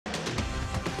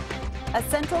A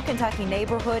Central Kentucky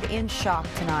neighborhood in shock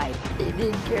tonight. He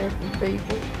didn't care for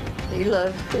people. He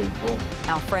loved people.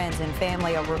 Now friends and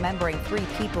family are remembering 3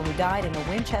 people who died in a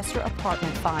Winchester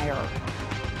apartment fire.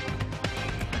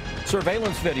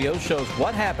 Surveillance video shows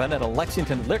what happened at a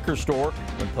Lexington liquor store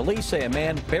when police say a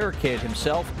man barricaded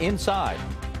himself inside.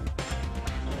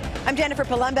 I'm Jennifer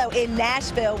Palumbo in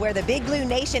Nashville, where the Big Blue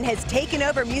Nation has taken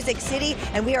over Music City,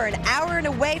 and we are an hour and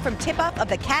away from tip-off of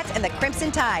the Cats and the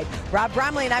Crimson Tide. Rob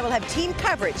Bromley and I will have team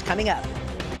coverage coming up.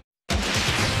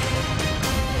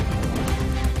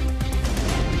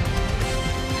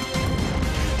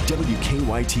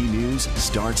 WKYT News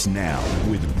starts now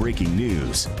with breaking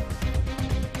news.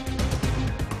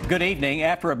 Good evening.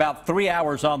 After about 3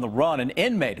 hours on the run, an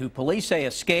inmate who police say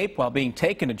escaped while being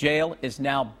taken to jail is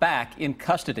now back in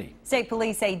custody. State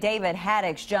police say David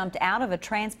Haddix jumped out of a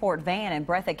transport van in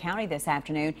Breathitt County this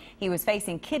afternoon. He was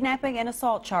facing kidnapping and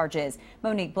assault charges.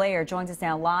 Monique Blair joins us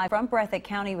now live from Breathitt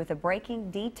County with the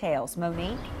breaking details.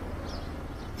 Monique?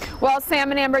 Well,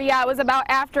 Sam and Amber, yeah, it was about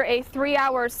after a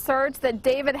 3-hour search that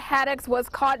David Haddix was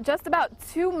caught just about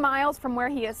 2 miles from where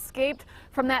he escaped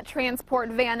from that transport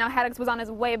van. Now, Haddix was on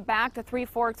his way back to Three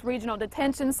Forks Regional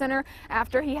Detention Center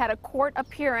after he had a court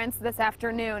appearance this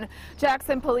afternoon.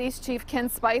 Jackson Police Chief Ken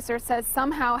Spicer says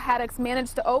somehow Haddix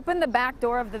managed to open the back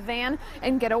door of the van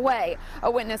and get away.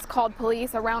 A witness called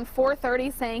police around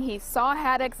 4:30 saying he saw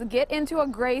Haddix get into a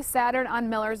gray Saturn on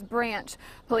Miller's Branch.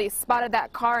 Police spotted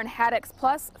that car, and Haddix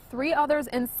plus 3 others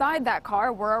inside that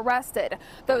car were arrested.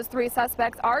 Those 3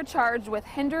 suspects are charged with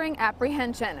hindering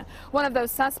apprehension. One of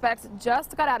those suspects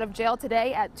just got out of jail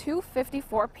today at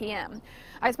 2:54 p.m.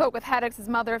 I spoke with Haddix's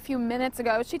mother a few minutes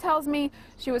ago. She tells me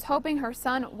she was hoping her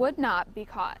son would not be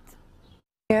caught.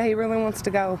 Yeah, he really wants to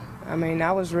go. I mean,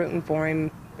 I was rooting for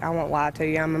him. I won't lie to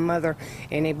you. I'm a mother.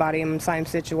 Anybody in the same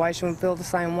situation would feel the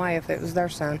same way if it was their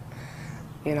son.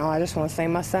 You know, I just want to see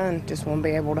my son. Just want to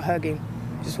be able to hug him.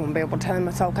 Just want to be able to tell him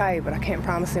it's okay, but I can't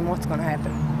promise him what's going to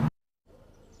happen.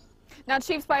 Now,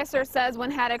 Chief Spicer says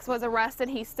when Haddix was arrested,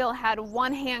 he still had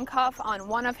 1 handcuff on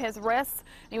one of his wrists.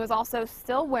 He was also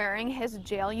still wearing his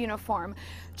jail uniform.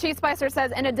 Chief Spicer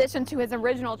says in addition to his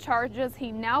original charges,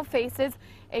 he now faces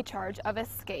a charge of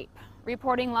escape.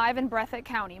 Reporting live in Breathitt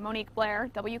County, Monique Blair,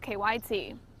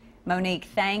 WKYT. Monique,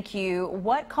 thank you.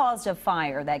 What caused a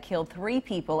fire that killed 3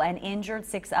 people and injured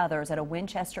 6 others at a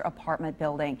Winchester apartment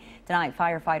building? Tonight,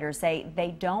 firefighters say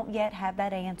they don't yet have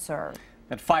that answer.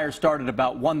 That fire started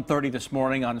about 1:30 this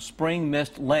morning on Spring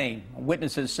Mist Lane.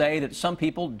 Witnesses say that some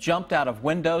people jumped out of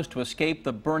windows to escape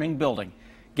the burning building.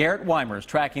 Garrett Weimer is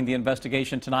tracking the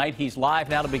investigation tonight. He's live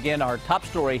now to begin our top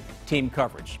story team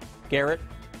coverage. Garrett?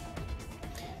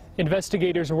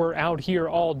 Investigators were out here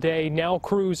all day. Now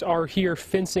crews are here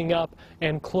fencing up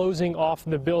and closing off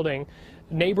the building.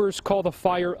 Neighbors call the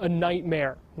fire a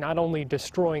nightmare, not only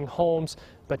destroying homes,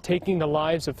 but taking the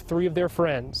lives of 3 of their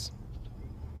friends.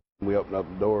 We opened up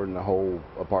the door and the whole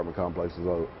apartment complex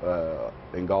was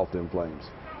engulfed in flames.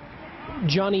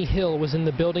 Johnny Hill was in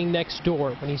the building next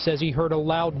door when he says he heard a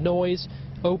loud noise,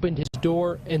 opened his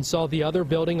door, and saw the other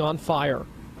building on fire.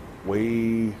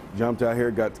 We jumped out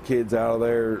here, got the kids out of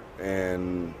there,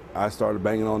 and I started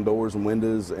banging on doors and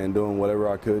windows and doing whatever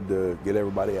I could to get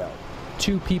everybody out.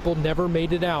 2 people never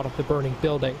made it out of the burning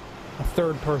building. A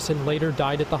 3rd person later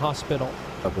died at the hospital.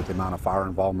 With the amount of fire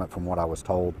involvement, from what I was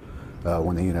told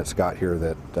when the units got here,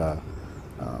 that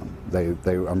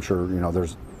I'm sure, you know,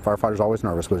 there's firefighters always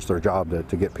nervous, but it's their job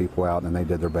to get people out, and they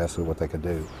did their best with what they could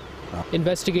do.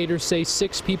 Investigators say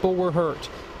 6 people were hurt.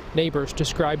 Neighbors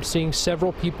described seeing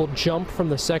several people jump from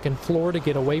the 2nd floor to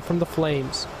get away from the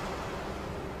flames.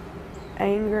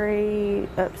 Angry,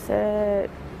 upset,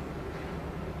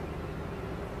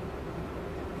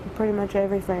 pretty much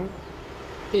everything.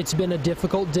 It's been a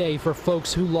difficult day for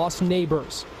folks who lost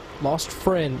neighbors, lost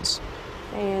friends.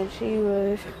 And she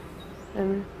was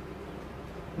an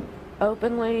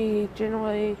openly,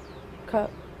 generally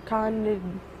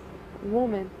kind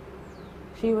woman.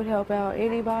 She would help out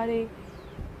anybody.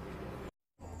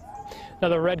 Now,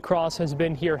 the Red Cross has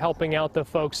been here helping out the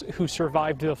folks who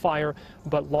survived the fire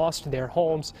but lost their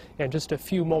homes. And just a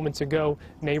few moments ago,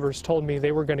 neighbors told me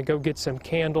they were going to go get some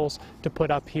candles to put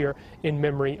up here in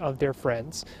memory of their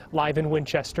friends. Live in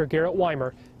Winchester, Garrett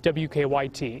Weimer,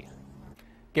 WKYT.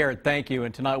 Garrett, thank you.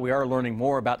 And tonight we are learning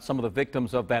more about some of the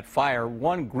victims of that fire.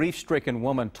 One grief-stricken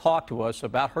woman talked to us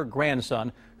about her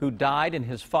grandson who died in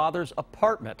his father's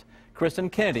apartment. Kristen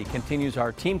Kennedy continues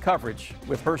our team coverage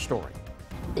with her story.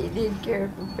 He didn't care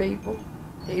for people.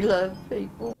 He loved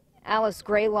people. Alice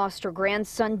Gray lost her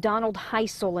grandson Donald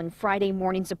Heisel in Friday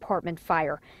morning's apartment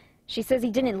fire. She says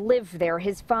he didn't live there.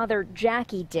 His father,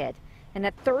 Jackie, did. And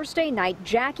that Thursday night,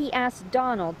 Jackie asked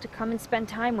Donald to come and spend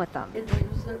time with them. And he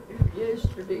was up here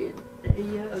yesterday, and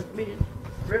he hugged me and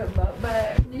rubbed my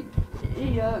back.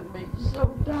 He hugged me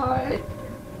so tight.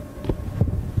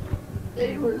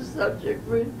 He was such a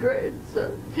good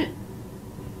grandson,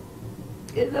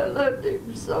 and I loved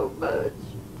him so much.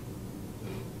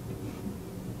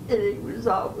 And he was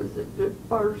always a good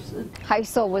person.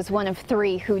 Heisel was one of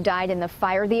 3 who died in the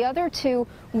fire. The other 2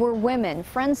 were women.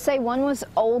 Friends say one was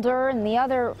older and the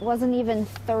other wasn't even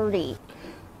 30.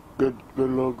 Good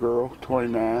little girl,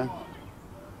 29.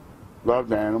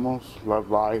 Loved animals, loved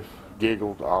life,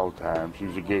 giggled all the time. She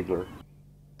was a giggler.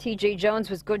 T.J. Jones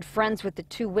was good friends with the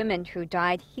 2 women who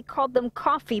died. He called them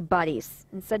coffee buddies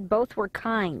and said both were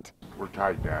kind. We're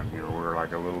tight down here. We're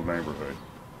like a little neighborhood.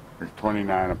 There's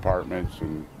 29 apartments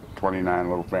and 29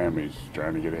 little families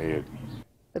trying to get ahead.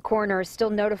 The coroner is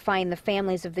still notifying the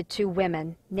families of the 2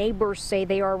 women. Neighbors say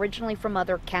they are originally from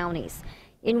other counties.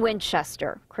 In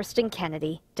Winchester, Kristen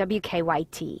Kennedy,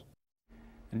 WKYT.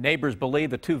 Neighbors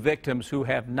believe the 2 victims who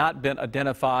have not been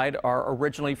identified are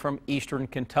originally from eastern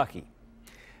Kentucky.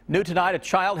 New tonight, a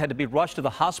child had to be rushed to the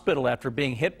hospital after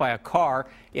being hit by a car.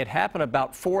 It happened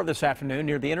about 4 this afternoon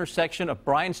near the intersection of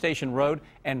Bryan Station Road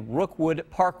and Rookwood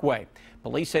Parkway.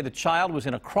 Police say the child was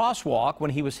in a crosswalk when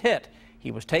he was hit.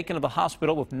 He was taken to the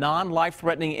hospital with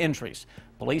non-life-threatening injuries.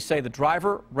 Police say the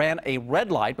driver ran a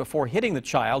red light before hitting the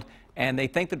child, and they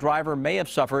think the driver may have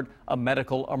suffered a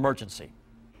medical emergency.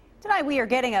 Tonight, we are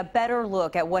getting a better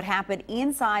look at what happened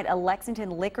inside a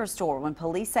Lexington liquor store when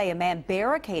police say a man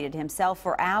barricaded himself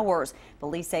for hours.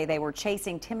 Police say they were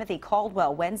chasing Timothy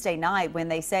Caldwell Wednesday night when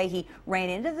they say he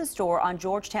ran into the store on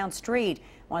Georgetown Street.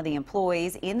 One of the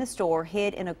employees in the store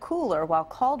hid in a cooler while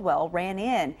Caldwell ran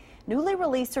in. Newly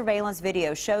released surveillance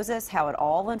video shows us how it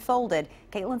all unfolded.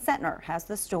 Caitlin Sentner has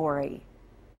the story.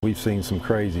 We've seen some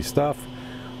crazy stuff,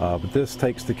 but this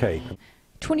takes the cake.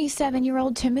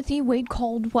 27-year-old Timothy Wade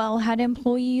Caldwell had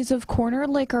employees of Corner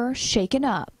Liquor shaken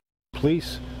up.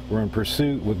 Police were in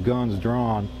pursuit with guns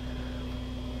drawn.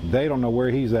 They don't know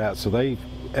where he's at, so they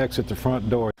exit the front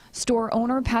door. Store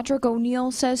owner Patrick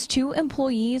O'Neill says 2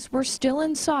 employees were still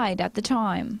inside at the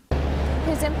time.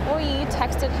 His employee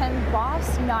texted him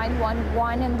 "Boss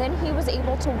 911," and then he was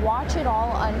able to watch it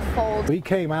all unfold. He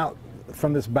came out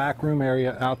from this back room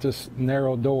area, out this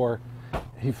narrow door.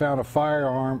 He found a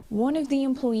firearm. One of the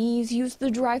employees used the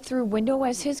drive-through window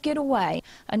as his getaway.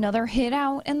 Another hid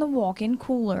out in the walk-in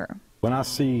cooler. When I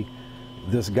see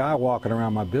this guy walking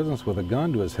around my business with a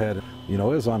gun to his head, you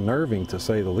know, it's unnerving to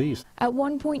say the least. At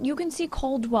one point, you can see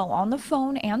Caldwell on the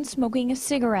phone and smoking a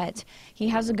cigarette. He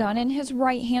has a gun in his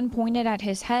right hand pointed at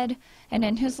his head, and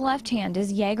in his left hand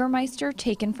is Jägermeister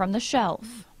taken from the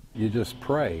shelf. You just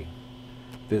pray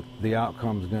that the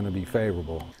outcome is going to be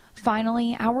favorable.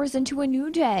 Finally, hours into a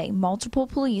new day, multiple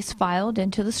police filed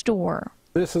into the store.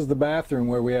 This is the bathroom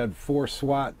where we had 4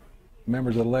 SWAT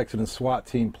members of the Lexington SWAT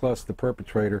team plus the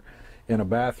perpetrator in a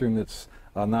bathroom that's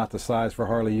not the size for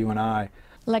hardly you and I.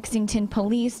 Lexington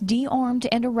police de-armed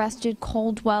and arrested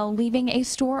Caldwell, leaving a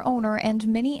store owner and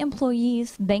many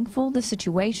employees thankful the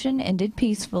situation ended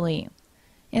peacefully.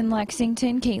 In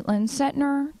Lexington, Caitlin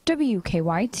Sentner,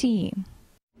 WKYT.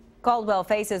 Caldwell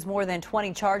faces more than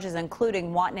 20 charges,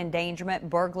 including wanton endangerment,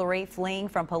 burglary, fleeing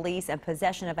from police, and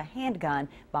possession of a handgun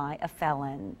by a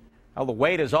felon. Well, the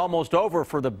wait is almost over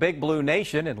for the Big Blue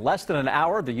Nation. In less than an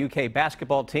hour, the UK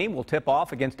basketball team will tip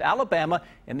off against Alabama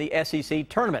in the SEC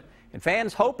tournament. And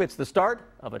fans hope it's the start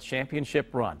of a championship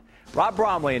run. Rob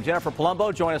Bromley and Jennifer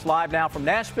Palumbo join us live now from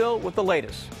Nashville with the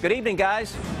latest. Good evening,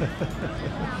 guys.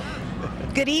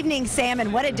 Good evening, Sam,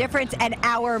 and what a difference an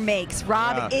hour makes.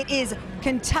 Rob, It is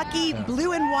Kentucky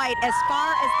blue and white as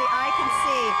far as the eye can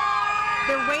see.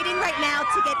 They're waiting right now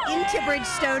to get into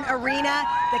Bridgestone Arena,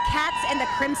 the Cats and the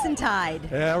Crimson Tide.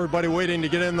 Yeah, everybody waiting to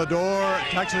get in the door.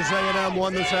 Texas A&M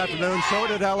won this afternoon, so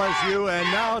did LSU,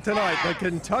 and now tonight the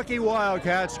Kentucky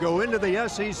Wildcats go into the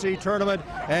SEC tournament,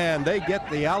 and they get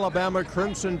the Alabama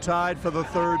Crimson Tide for the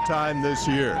 3rd time this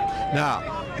year.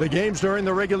 Now, the games during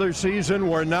the regular season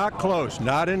were not close,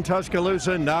 not in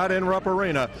Tuscaloosa, not in Rupp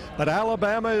Arena, but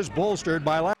Alabama is bolstered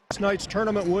by last night's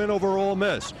tournament win over Ole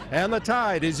Miss, and the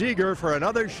Tide is eager for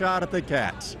another shot at the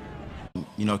Cats.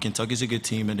 You know, Kentucky's a good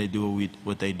team and they do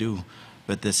what they do,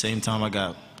 but at the same time I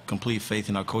got complete faith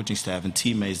in our coaching staff and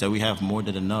teammates that we have more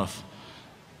than enough,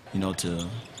 you know, to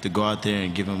go out there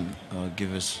and give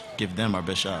them our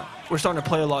best shot. We're starting to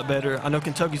play a lot better. I know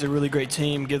Kentucky's a really great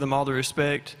team, give them all the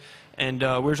respect, and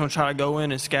we're just going to try to go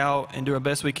in and scout and do our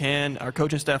best we can. Our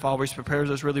coaching staff always prepares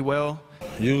us really well.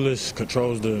 Ulyss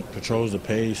controls the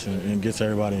pace and gets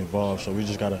everybody involved, so we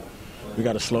just got to we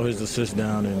got to slow his assists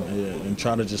down and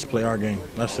try to just play our game.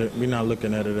 That's it. We're not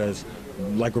looking at it as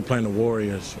like we're playing the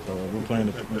Warriors. We're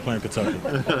playing Kentucky.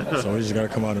 So we just got to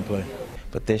come out and play.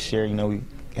 But this year, we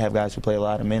have guys who play a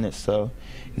lot of minutes, so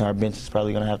our bench is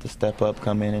probably going to have to step up,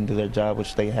 come in and do their job,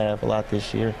 which they have a lot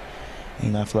this year.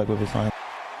 I feel like we'll be fine.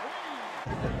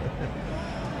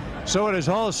 So it is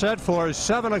all set for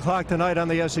 7 o'clock tonight on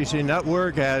the SEC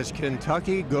Network as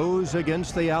Kentucky goes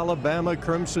against the Alabama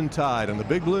Crimson Tide. And the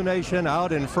Big Blue Nation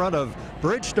out in front of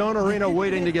Bridgestone Arena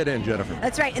waiting to get in, Jennifer.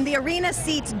 That's right, and the arena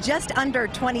seats just under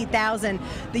 20,000.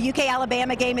 The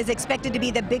UK-Alabama game is expected to be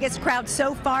the biggest crowd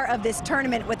so far of this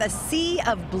tournament with a sea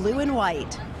of blue and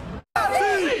white.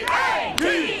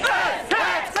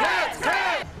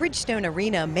 Bridgestone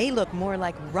Arena may look more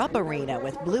like Rupp Arena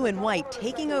with blue and white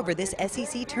taking over this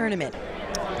SEC tournament.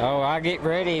 Oh, I get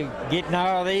ready, getting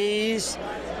all these,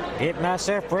 get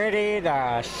myself ready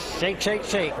to shake, shake,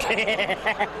 shake.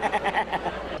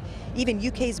 Even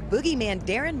UK's boogeyman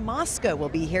Darren Moscow will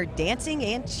be here dancing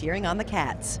and cheering on the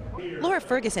Cats. Laura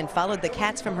Ferguson followed the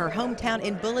Cats from her hometown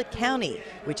in Bullitt County,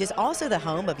 which is also the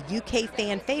home of UK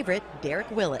fan favorite Derek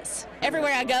Willis.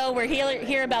 Everywhere I go, we're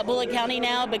hear about Bullitt County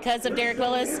now because of Derek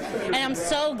Willis, and I'm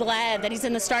so glad that he's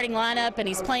in the starting lineup and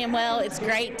he's playing well. It's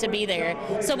great to be there.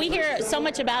 So we hear so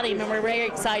much about him, and we're very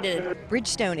excited.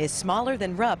 Bridgestone is smaller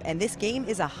than Rupp, and this game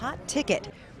is a hot ticket.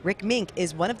 Rick Mink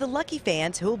is one of the lucky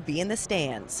fans who will be in the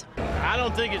stands. I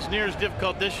don't think it's near as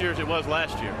difficult this year as it was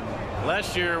last year.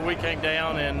 Last year we came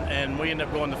down and we ended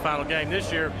up going to the final game.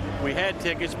 This year we had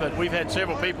tickets, but we've had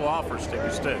several people offer us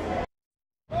tickets too.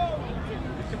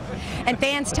 And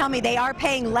fans tell me they are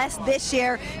paying less this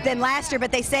year than last year,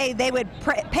 but they say they would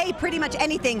pay pretty much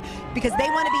anything because they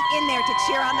want to be in there to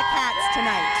cheer on the Cats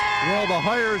tonight. Well, the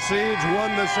higher seeds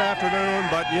won this afternoon,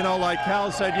 but like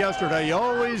Cal said yesterday,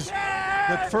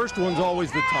 the first one's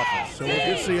always the toughest. So we'll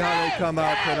just see how they come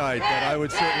out tonight. But I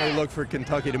would certainly look for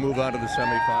Kentucky to move on to the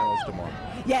semifinals tomorrow.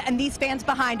 Yeah, and these fans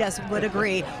behind us would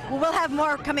agree. Well, we'll have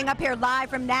more coming up here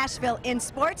live from Nashville in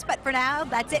sports, but for now,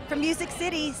 that's it from Music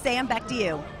City. Sam, back to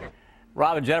you.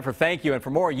 Rob and Jennifer, thank you. And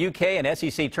for more UK and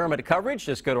SEC tournament coverage,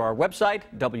 just go to our website,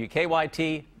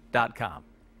 WKYT.com.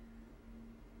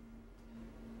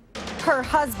 Her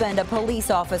husband, a police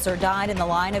officer, died in the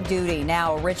line of duty.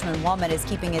 Now a Richmond woman is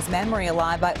keeping his memory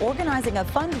alive by organizing a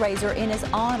fundraiser in his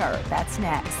honor. That's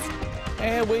next.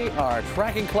 And we are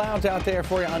tracking clouds out there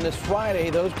for you on this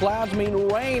Friday. Those clouds mean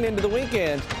rain into the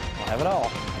weekend. We'll have it all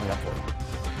coming up for you.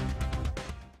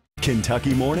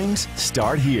 Kentucky mornings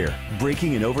start here.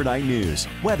 Breaking and overnight news,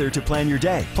 weather to plan your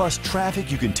day, plus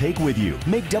traffic you can take with you.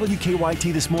 Make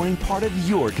WKYT This Morning part of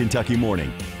your Kentucky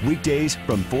morning. Weekdays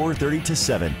from 4:30 to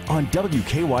 7 on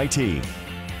WKYT.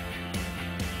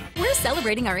 We're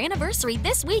celebrating our anniversary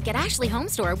this week at Ashley Home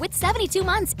Store with 72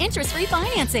 months interest-free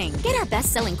financing. Get our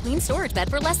best-selling queen storage bed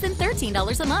for less than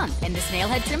 $13 a month and the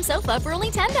snailhead trim sofa for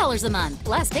only $10 a month.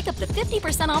 Plus, take up to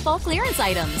 50% off all clearance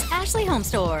items. Ashley Home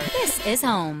Store. This is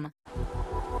home.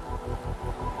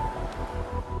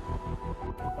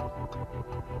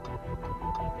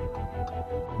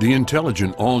 The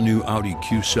intelligent all-new Audi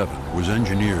Q7 was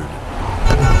engineered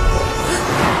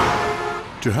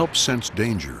to help sense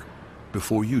danger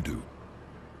before you do.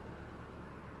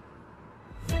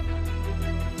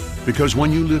 Because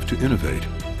when you live to innovate,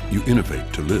 you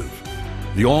innovate to live.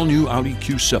 The all-new Audi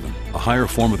Q7, a higher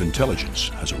form of intelligence,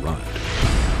 has arrived.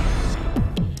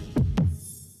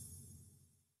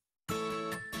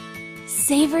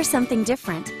 Savor something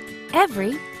different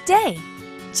every day.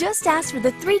 Just ask for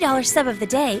the $3 sub of the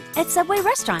day at Subway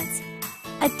restaurants.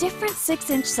 A different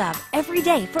 6-inch sub every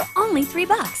day for only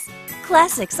 $3.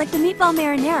 Classics like the meatball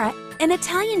marinara and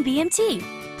Italian BMT,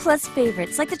 plus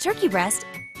favorites like the turkey breast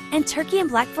and turkey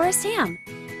and black forest ham.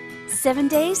 7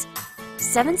 days,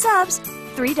 7 subs,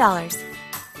 $3.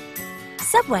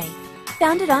 Subway,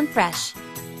 founded on fresh.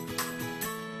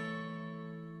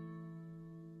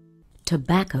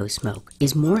 Tobacco smoke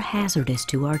is more hazardous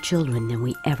to our children than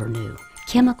we ever knew.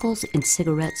 Chemicals in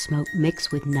cigarette smoke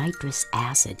mix with nitrous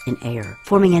acid in air,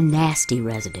 forming a nasty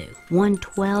residue,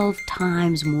 12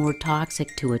 times more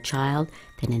toxic to a child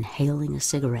than inhaling a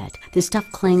cigarette. This stuff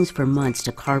clings for months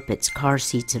to carpets, car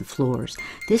seats, and floors.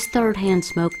 This third-hand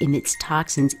smoke emits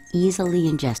toxins easily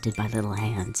ingested by little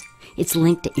hands. It's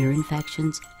linked to ear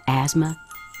infections, asthma,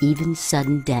 even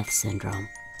sudden death syndrome.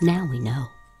 Now we know.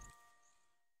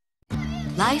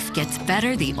 Life gets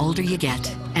better the older you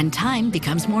get, and time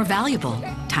becomes more valuable.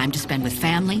 Time to spend with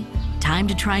family, time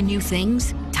to try new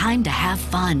things, time to have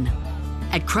fun.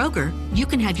 At Kroger, you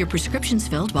can have your prescriptions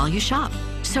filled while you shop,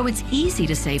 so it's easy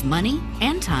to save money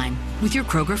and time with your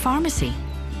Kroger pharmacy.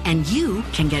 And you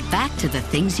can get back to the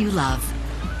things you love.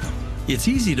 It's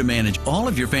easy to manage all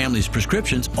of your family's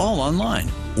prescriptions all online.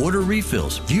 Order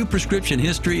refills, view prescription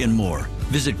history, and more.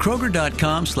 Visit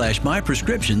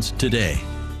Kroger.com/myprescriptions today.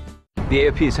 The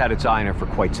AOP has had its eye on her for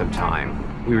quite some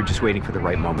time. We were just waiting for the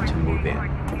right moment to move in.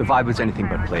 The vibe was anything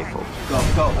but playful. Go.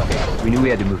 We knew we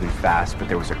had to move in fast, but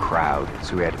there was a crowd,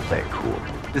 so we had to play it cool.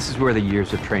 This is where the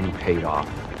years of training paid off.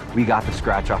 We got the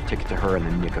scratch-off ticket to her in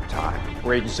the nick of time.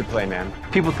 We're agents of play, man.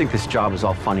 People think this job is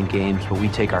all fun and games, but we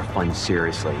take our fun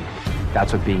seriously.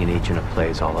 That's what being an agent of play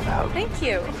is all about. Thank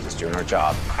you. Just doing our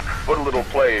job. Put a little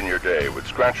play in your day with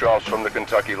scratch-offs from the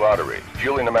Kentucky Lottery.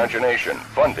 Fueling imagination,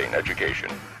 funding education.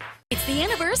 It's the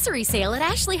anniversary sale at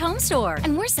Ashley Home Store,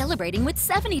 and we're celebrating with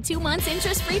 72 months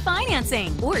interest-free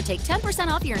financing. Or take 10%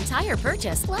 off your entire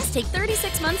purchase, plus take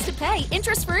 36 months to pay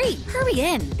interest-free. Hurry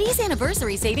in. These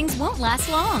anniversary savings won't last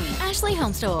long. Ashley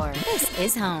Home Store. This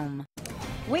is home.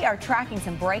 We are tracking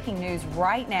some breaking news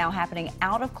right now happening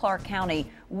out of Clark County.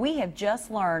 We have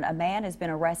just learned a man has been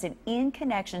arrested in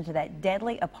connection to that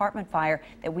deadly apartment fire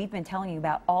that we've been telling you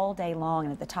about all day long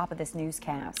and at the top of this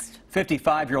newscast.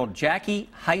 55-year-old Jackie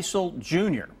Heisel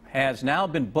Jr. has now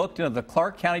been booked into the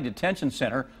Clark County Detention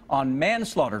Center on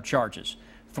manslaughter charges.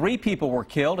 3 people were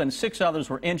killed and 6 others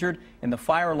were injured in the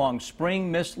fire along Spring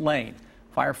Mist Lane.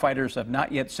 Firefighters have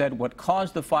not yet said what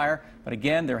caused the fire, but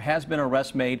again, there has been an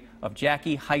arrest made of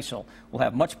Jackie Heisel. We'll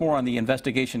have much more on the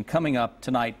investigation coming up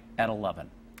tonight at 11.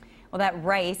 Well, that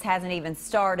race hasn't even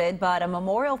started, but a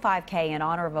memorial 5K in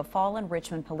honor of a fallen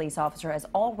Richmond police officer has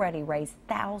already raised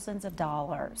thousands of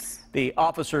dollars. The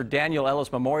Officer Daniel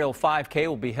Ellis Memorial 5K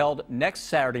will be held next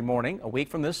Saturday morning, a week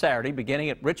from this Saturday, beginning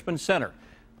at Richmond Center.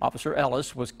 Officer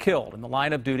Ellis was killed in the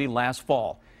line of duty last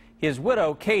fall. His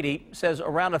widow, Katie, says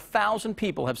around 1,000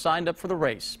 people have signed up for the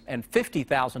race, and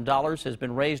 $50,000 has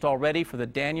been raised already for the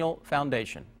Daniel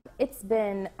Foundation. It's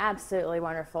been absolutely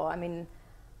wonderful. I mean,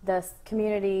 the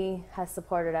community has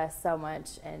supported us so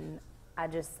much, and I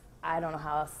don't know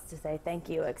how else to say thank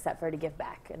you except for to give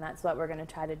back, and that's what we're going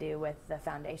to try to do with the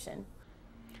foundation.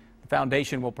 The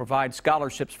foundation will provide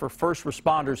scholarships for first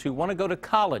responders who want to go to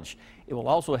college. It will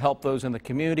also help those in the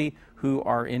community who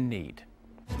are in need.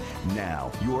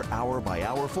 Now, your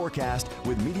hour-by-hour forecast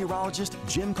with meteorologist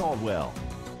Jim Caldwell.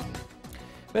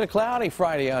 Been a cloudy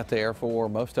Friday out there for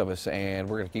most of us, and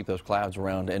we're going to keep those clouds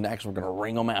around, and actually we're going to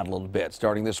wring them out a little bit.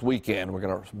 Starting this weekend, we're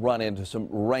going to run into some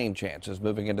rain chances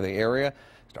moving into the area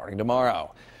starting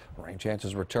tomorrow. Rain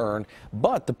chances return,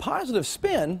 but the positive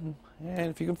spin, and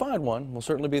if you can find one, will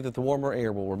certainly be that the warmer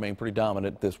air will remain pretty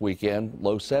dominant this weekend.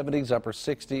 Low 70s, upper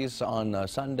 60s on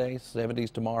Sunday,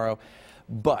 70s tomorrow.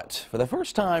 But for the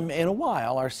first time in a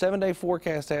while, our 7-day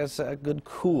forecast has a good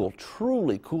cool,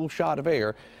 truly cool shot of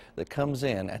air that comes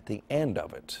in at the end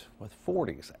of it with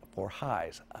 40s for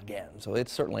highs again. So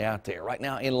it's certainly out there. Right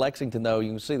now in Lexington, though,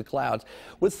 you can see the clouds.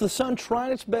 With the sun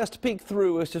trying its best to peek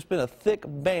through, it's just been a thick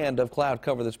band of cloud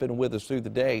cover that's been with us through the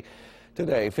day.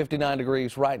 Today, 59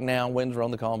 degrees right now. Winds are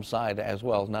on the calm side as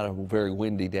well. It's not a very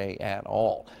windy day at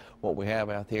all. What we have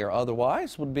out there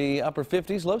otherwise would be upper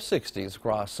 50s, low 60s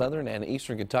across southern and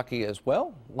eastern Kentucky as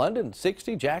well. London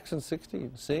 60, Jackson 60, you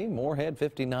can see. Moorhead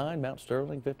 59, Mount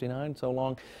Sterling 59, so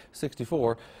long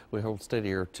 64. We hold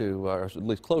steadier to, or at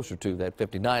least closer to that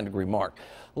 59-degree mark.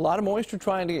 A lot of moisture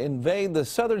trying to invade the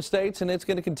southern states, and it's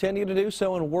going to continue to do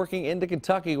so and working into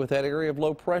Kentucky with that area of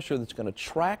low pressure that's going to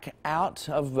track out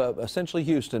of essentially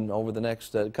Houston over the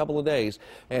next couple of days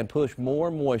and push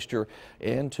more moisture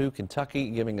into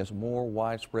Kentucky, giving us more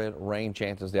widespread rain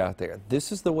chances out there.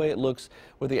 This is the way it looks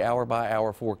with the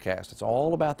hour-by-hour forecast. It's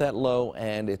all about that low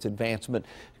and its advancement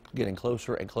getting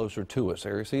closer and closer to us.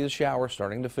 There you see the shower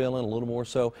starting to fill in a little more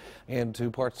so into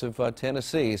parts of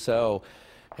Tennessee. So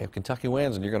if Kentucky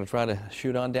wins and you're going to try to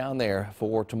shoot on down there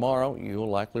for tomorrow, you'll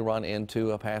likely run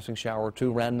into a passing shower or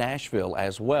two around Nashville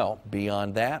as well.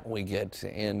 Beyond that, we get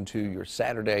into your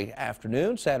Saturday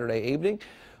afternoon, Saturday evening.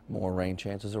 More rain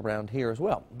chances around here as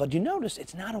well. But you notice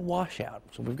it's not a washout.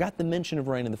 So we've got the mention of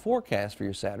rain in the forecast for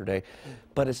your Saturday,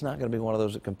 but it's not going to be one of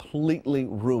those that completely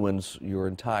ruins your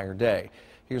entire day.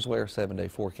 Here's where our 7-day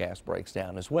forecast breaks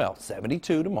down as well.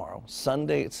 72 tomorrow,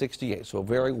 Sunday at 68, so a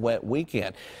very wet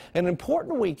weekend. An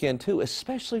important weekend, too,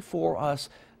 especially for us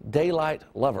daylight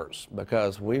lovers,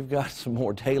 because we've got some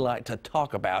more daylight to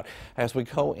talk about as we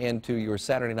go into your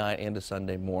Saturday night into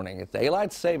Sunday morning. It's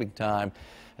daylight saving time,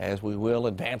 as we will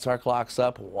advance our clocks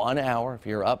up 1 hour if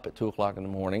you're up at 2 o'clock in the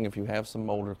morning, if you have some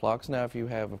older clocks. Now, if you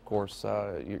have, of course,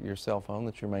 your cell phone,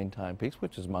 that's your main timepiece,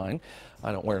 which is mine.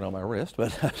 I don't wear it on my wrist,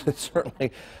 but I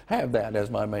certainly have that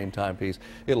as my main timepiece.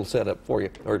 It'll set up for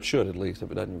you, or it should at least. If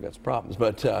it doesn't, you've got some problems.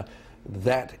 But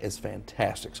That is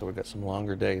fantastic. So we've got some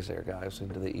longer days there, guys,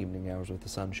 into the evening hours with the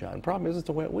sunshine. Problem is, it's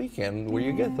a wet weekend where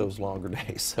you get those longer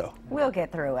days. So we'll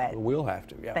get through it. We'll have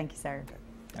to, yeah. Thank you, sir. Okay.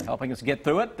 Helping us get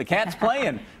through it, the Cats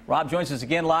playing. Rob joins us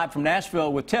again live from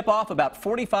Nashville with tip-off about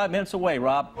 45 minutes away.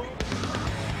 Rob.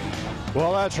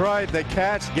 Well, that's right. The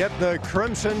Cats get the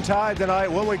Crimson Tide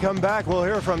tonight. When we come back, we'll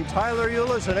hear from Tyler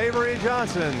Eulis and Avery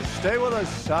Johnson. Stay with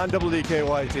us on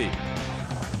WKYT.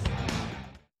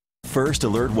 First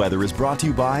Alert Weather is brought to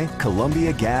you by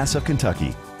Columbia Gas of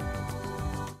Kentucky.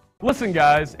 Listen,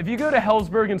 guys, if you go to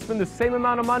Helzberg and spend the same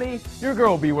amount of money, your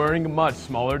girl will be wearing much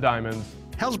smaller diamonds.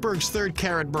 Helzberg's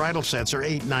 3-carat bridal sets are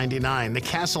 $8.99. The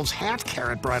Castle's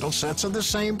half-carat bridal sets are the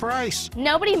same price.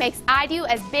 Nobody makes I Do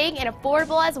as big and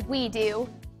affordable as we do.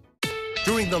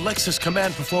 During the Lexus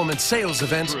Command Performance Sales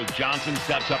Event, Johnson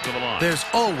steps up to the line. There's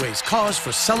always cause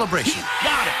for celebration.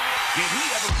 Got it!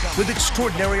 With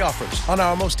extraordinary offers on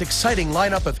our most exciting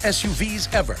lineup of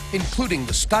SUVs ever, including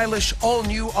the stylish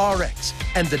all-new RX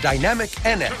and the dynamic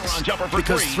NX.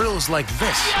 Because thrills like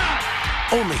this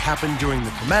only happen during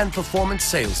the Command Performance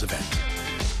Sales Event.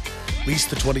 Lease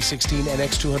the 2016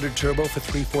 NX 200 Turbo for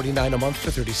 $349 a month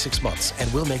for 36 months, and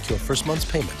we'll make your first month's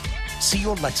payment. See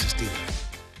your Lexus dealer.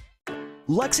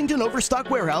 Lexington Overstock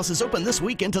Warehouse is open this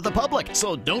weekend to the public,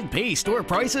 so don't pay store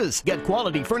prices. Get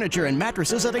quality furniture and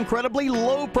mattresses at incredibly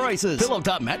low prices. Pillow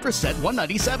top mattress set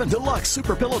 $197. Deluxe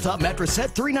Super Pillow Top mattress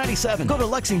set $397. Go to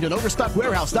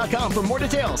LexingtonOverstockWarehouse.com for more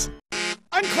details.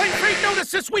 Unclaimed freight notice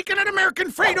this weekend at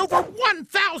American Freight. Over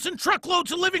 1,000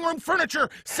 truckloads of living room furniture.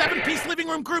 7-piece living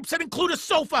room groups that include a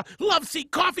sofa, love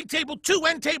seat, coffee table, 2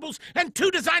 end tables, and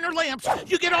 2 designer lamps.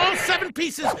 You get all 7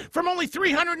 pieces from only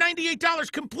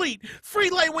 $398 complete. Free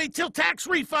layaway till tax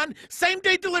refund.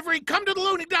 Same-day delivery. Come to the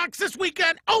loading docks this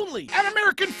weekend only at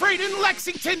American Freight in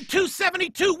Lexington,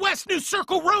 272 West New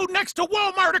Circle Road next to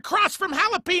Walmart across from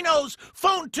Jalapenos.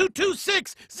 Phone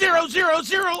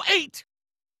 226-0008.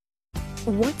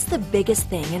 What's the biggest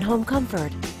thing in home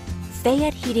comfort?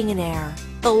 Fayette Heating and Air,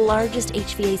 the largest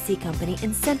HVAC company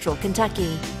in central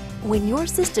Kentucky. When your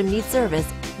system needs service,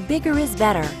 bigger is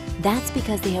better. That's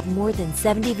because they have more than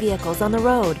 70 vehicles on the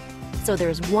road. So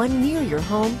there's one near your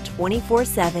home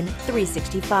 24/7,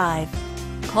 365.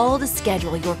 Call to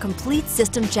schedule your complete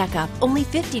system checkup, only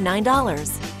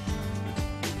 $59.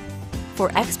 For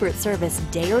expert service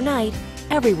day or night,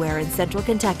 everywhere in central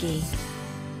Kentucky.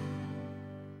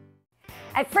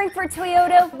 At Frankfort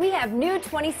Toyota, we have new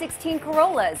 2016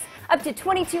 Corollas, up to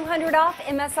 $2,200 off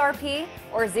MSRP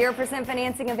or 0%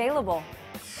 financing available.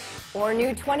 Or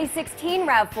new 2016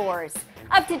 RAV4s,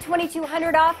 up to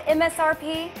 $2,200 off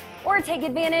MSRP or take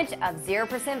advantage of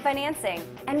 0% financing.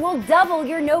 And we'll double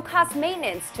your no-cost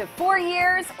maintenance to 4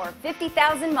 years or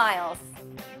 50,000 miles.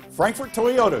 Frankfort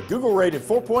Toyota, Google rated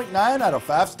 4.9 out of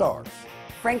 5 stars.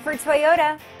 Frankfort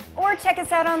Toyota, or check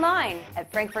us out online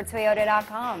at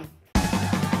frankforttoyota.com.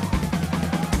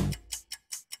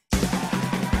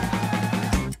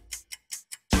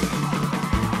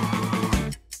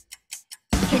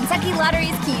 Kentucky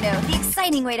Lottery's Keno, the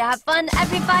exciting way to have fun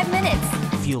every 5 minutes.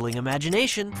 Fueling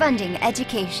imagination. Funding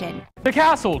education. The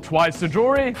Castle, twice the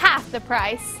jewelry. Half the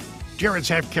price. Jared's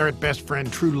half-carat best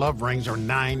friend True Love rings are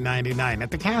 $9.99.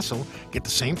 At the Castle, get the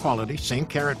same quality, same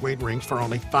carat weight rings for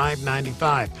only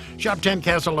 $5.95. Shop 10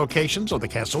 Castle locations or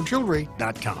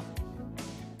thecastlejewelry.com.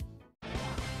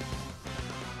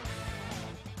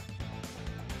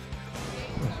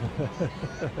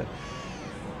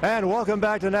 And welcome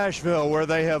back to Nashville, where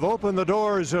they have opened the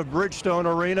doors of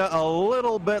Bridgestone Arena a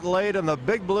little bit late, and the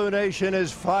Big Blue Nation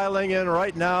is filing in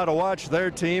right now to watch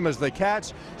their team as the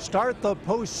Cats start the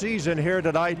postseason here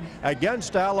tonight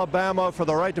against Alabama for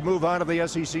the right to move on to the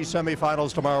SEC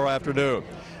semifinals tomorrow afternoon.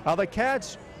 Now, the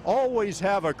Cats always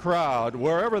have a crowd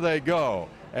wherever they go,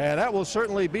 and that will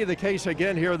certainly be the case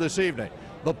again here this evening.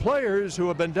 The players who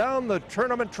have been down the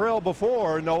tournament trail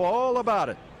before know all about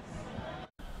it.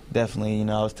 Definitely, you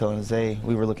know, I was telling Zay,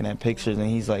 we were looking at pictures, and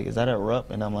he's like, is that a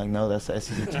Rupp? And I'm like, no, that's the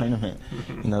SEC tournament.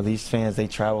 You know, these fans, they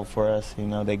travel for us. You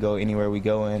know, they go anywhere we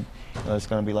go, and you know, it's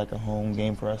going to be like a home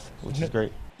game for us, which is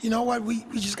great. You know what? We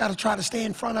just got to try to stay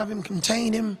in front of him,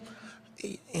 contain him,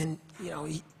 and, you know,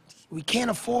 we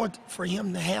can't afford for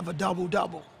him to have a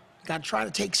double-double. Got to try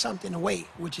to take something away,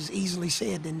 which is easily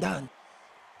said than done.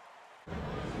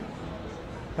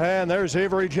 And there's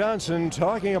Avery Johnson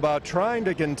talking about trying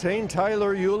to contain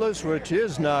Tyler Eulis, which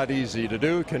is not easy to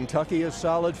do. Kentucky is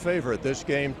solid favorite. This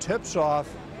game tips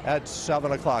off at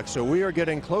 7 o'clock. So we are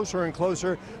getting closer and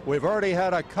closer. We've already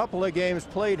had a couple of games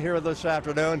played here this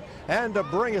afternoon. And to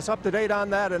bring us up to date on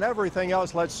that and everything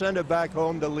else, let's send it back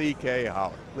home to Lee K.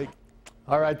 Howard. Lee.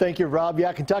 All right, thank you, Rob.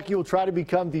 Yeah, Kentucky will try to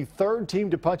become the third team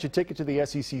to punch a ticket to the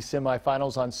SEC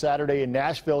semifinals on Saturday in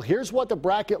Nashville. Here's what the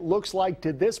bracket looks like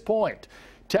to this point.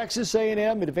 Texas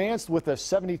A&M advanced with a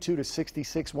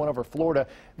 72-66 win over Florida.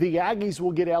 The Aggies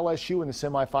will get LSU in the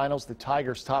semifinals. The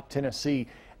Tigers top Tennessee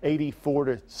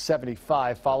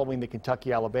 84-75 following the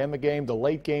Kentucky-Alabama game. The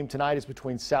late game tonight is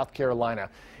between South Carolina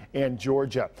and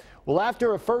Georgia. Well,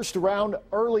 after a first-round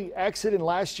early exit in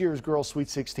last year's Girls Sweet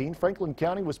 16, Franklin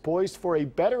County was poised for a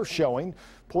better showing,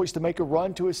 poised to make a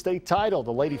run to a state title.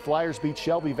 The Lady Flyers beat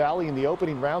Shelby Valley in the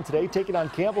opening round today, taking on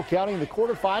Campbell County in the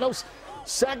quarterfinals.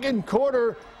 Second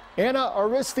quarter, Anna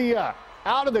Aristia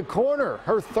out of the corner,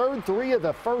 her third three of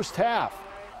the first half.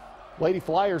 Lady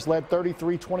Flyers led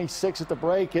 33-26 at the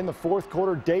break. In the fourth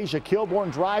quarter, Deja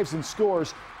Kilborn drives and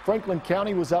scores. Franklin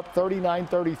County was up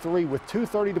 39-33 with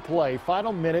 2:30 to play.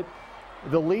 Final minute,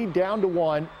 the lead down to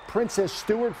 1. Princess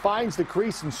Stewart finds the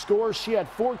crease and scores. She had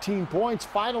 14 points.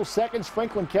 Final seconds,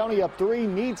 Franklin County up 3,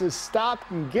 needs a stop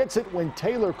and gets it when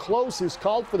Taylor Close is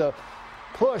called for the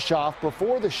push off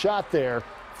before the shot there.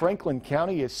 Franklin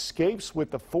County escapes with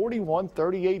the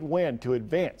 41-38 win to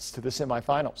advance to the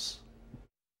semifinals.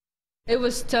 It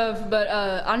was tough, but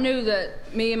I knew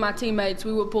that me and my teammates,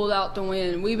 we would pull out the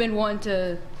win. We've been wanting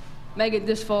to make it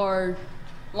this far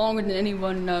longer than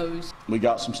anyone knows. We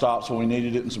got some stops when we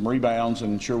needed it and some rebounds,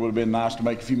 and sure would have been nice to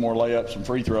make a few more layups and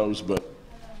free throws, but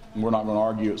we're not going to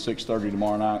argue at 6:30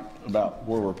 tomorrow night about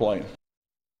where we're playing.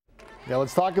 Now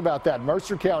let's talk about that.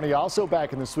 Mercer County also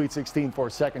back in the Sweet 16 for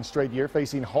a second straight year,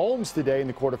 facing Holmes today in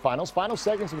the quarterfinals. Final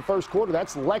seconds of the first quarter,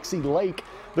 that's Lexi Lake.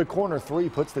 The corner three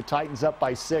puts the Titans up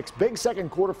by 6. Big second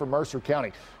quarter for Mercer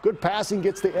County. Good passing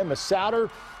gets to Emma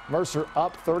Souter. Mercer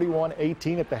up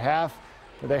 31-18 at the half.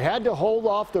 They had to hold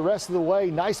off the rest of the way.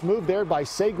 Nice move there by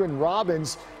Sagrin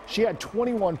Robbins. She had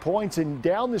 21 points, and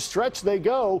down the stretch they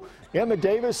go. Emma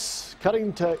Davis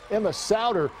cutting to Emma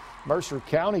Souter. Mercer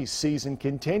County's season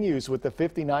continues with the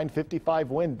 59-55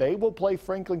 win. They will play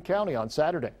Franklin County on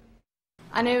Saturday.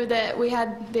 I knew that we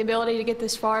had the ability to get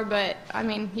this far, but I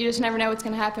mean, you just never know what's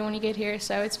going to happen when you get here,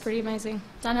 so it's pretty amazing.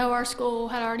 I know our school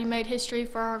had already made history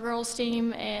for our girls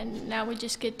team, and now we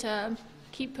just get to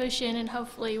keep pushing and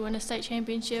hopefully win a state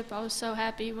championship. I was so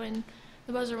happy when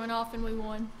the buzzer went off and we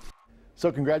won. So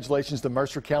congratulations to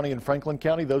Mercer County and Franklin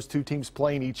County. Those two teams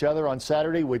playing each other on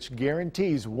Saturday, which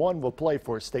guarantees one will play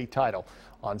for a state title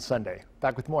on Sunday.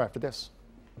 Back with more after this.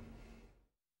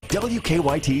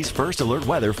 WKYT's First Alert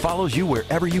Weather follows you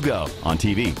wherever you go, on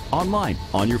TV, online,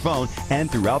 on your phone, and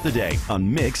throughout the day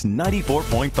on Mix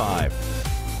 94.5.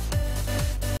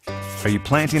 Are you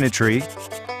planting a tree?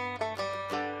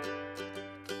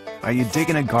 Are you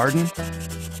digging a garden?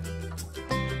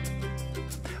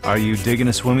 Are you digging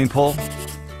a swimming pool?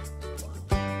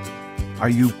 Are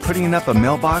you putting up a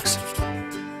mailbox?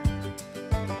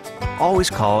 Always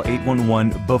call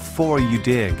 811 before you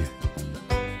dig.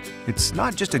 It's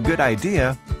not just a good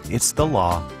idea, it's the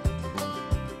law.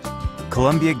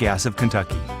 Columbia Gas of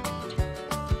Kentucky.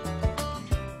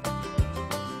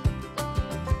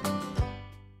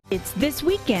 It's this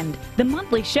weekend, the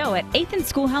monthly show at 8th and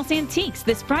Schoolhouse Antiques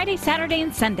this Friday, Saturday,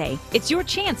 and Sunday. It's your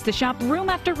chance to shop room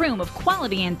after room of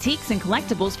quality antiques and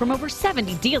collectibles from over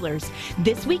 70 dealers.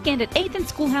 This weekend at 8th and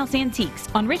Schoolhouse Antiques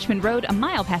on Richmond Road, a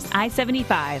mile past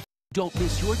I-75. Don't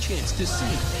miss your chance to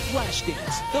see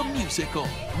Flashdance, the musical.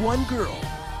 One girl,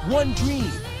 one dream,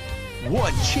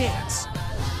 one chance.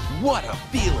 What a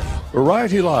feeling.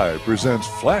 Variety Live presents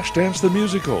Flashdance the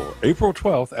Musical, April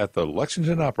 12th at the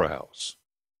Lexington Opera House.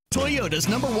 Toyota's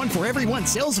 #1 for everyone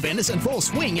sales event is in full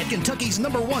swing at Kentucky's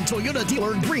 #1 Toyota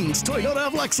dealer, Greens Toyota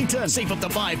of Lexington. Save up to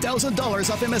 $5,000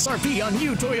 off MSRP on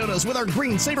new Toyotas with our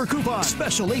Green Saver coupon.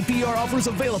 Special APR offers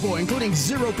available, including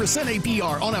 0%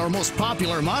 APR on our most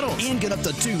popular models. And get up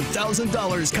to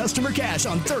 $2,000 customer cash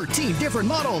on 13 different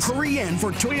models. Hurry in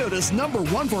for Toyota's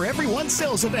 #1 for everyone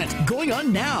sales event, going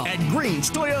on now at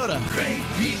Greens Toyota. Great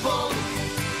people,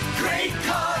 great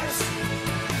cars,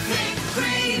 think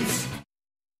Greens.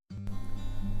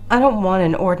 I don't want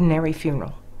an ordinary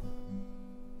funeral.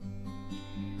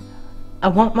 I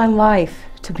want my life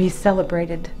to be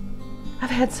celebrated. I've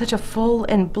had such a full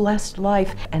and blessed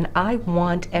life, and I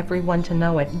want everyone to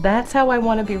know it. That's how I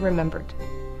want to be remembered.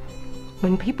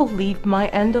 When people leave my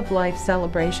end-of-life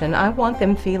celebration, I want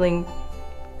them feeling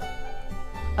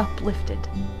uplifted.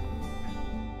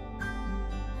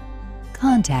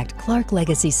 Contact Clark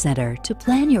Legacy Center to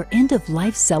plan your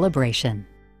end-of-life celebration.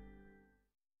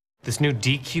 This new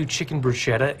DQ chicken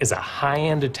bruschetta is a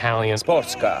high-end Italian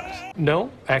sports car. No,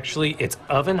 actually, it's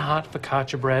oven-hot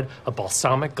focaccia bread, a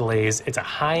balsamic glaze. It's a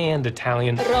high-end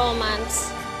Italian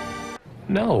romance.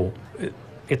 No,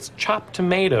 It's chopped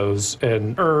tomatoes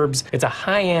and herbs. It's a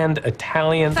high-end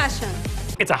Italian... Fashion.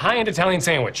 It's a high-end Italian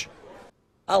sandwich.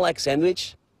 I like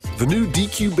sandwich. The new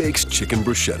DQ Bakes Chicken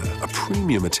Bruschetta, a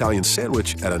premium Italian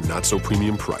sandwich at a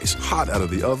not-so-premium price. Hot out of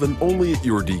the oven, only at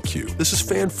your DQ. This is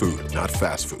fan food, not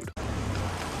fast food.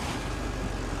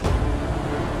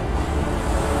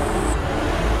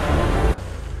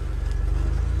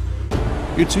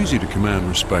 It's easy to command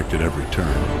respect at every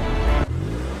turn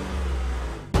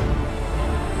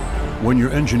when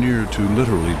you're engineered to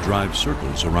literally drive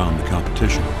circles around the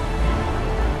competition.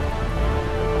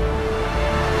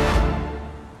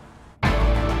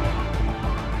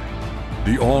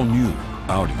 The all-new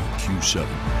Audi Q7.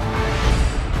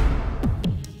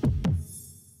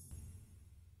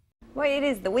 Well, it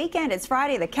is the weekend. It's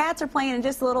Friday. The Cats are playing in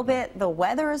just a little bit. The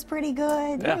weather is pretty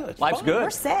good. Yeah, life's good. We're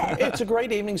set. It's a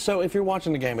great evening. So if you're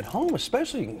watching the game at home,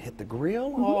 especially, you can hit the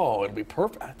grill. Oh, it'd be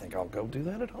perfect. I think I'll go do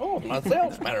that at home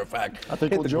myself, as a matter of fact. I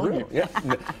think we'll join you. Yeah,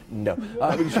 no.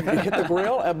 You hit the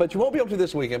grill, but you won't be able to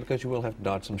this weekend because you will have to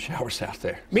dodge some showers out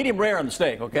there. Medium rare on the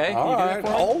steak, okay? All right.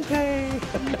 Okay.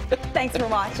 Thanks for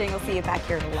watching. We'll see you back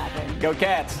here at 11. Go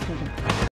Cats.